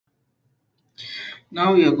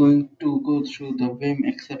Now we are going to go through the VIM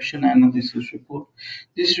exception analysis report.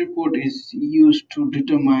 This report is used to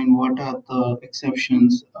determine what are the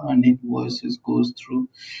exceptions an invoices goes through.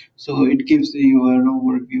 So it gives you an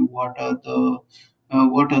overview what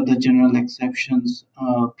are the general exceptions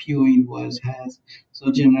PO invoice has.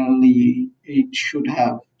 So generally it should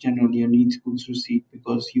have generally a needs goods receipt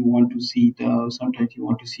because you want to see the sometimes you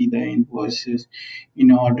want to see the invoices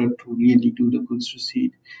in order to really do the goods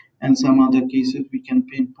receipt. And some other cases we can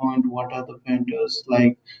pinpoint what are the vendors,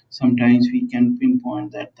 like sometimes we can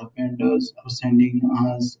pinpoint that the vendors are sending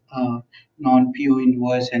us a non-PO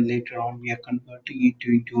invoice and later on we are converting it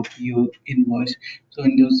into a PO invoice. So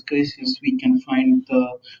in those cases we can find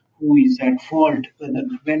the who is at fault, whether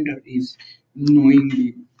the vendor is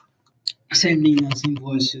knowingly sending us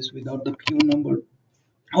invoices without the PO number,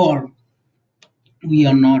 or we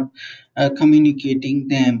are not communicating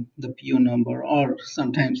them the PO number, or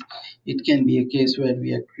sometimes it can be a case where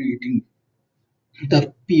we are creating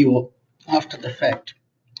the PO after the fact,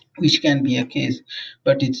 which can be a case,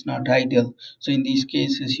 but it's not ideal. So in these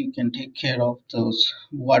cases, you can take care of those.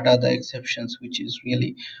 What are the exceptions, which is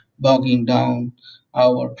really bogging down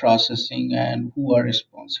our processing, and who are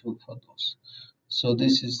responsible for those. So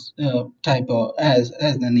this is type of, as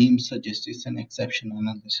the name suggests, it's an exception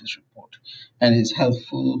analysis report, and is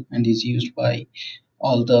helpful and is used by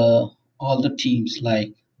all the all the teams,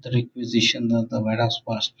 like the requisition, the warehouse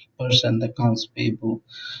person, the accounts payable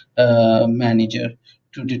manager,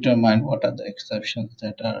 to determine what are the exceptions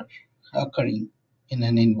that are occurring in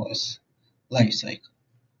an invoice life cycle.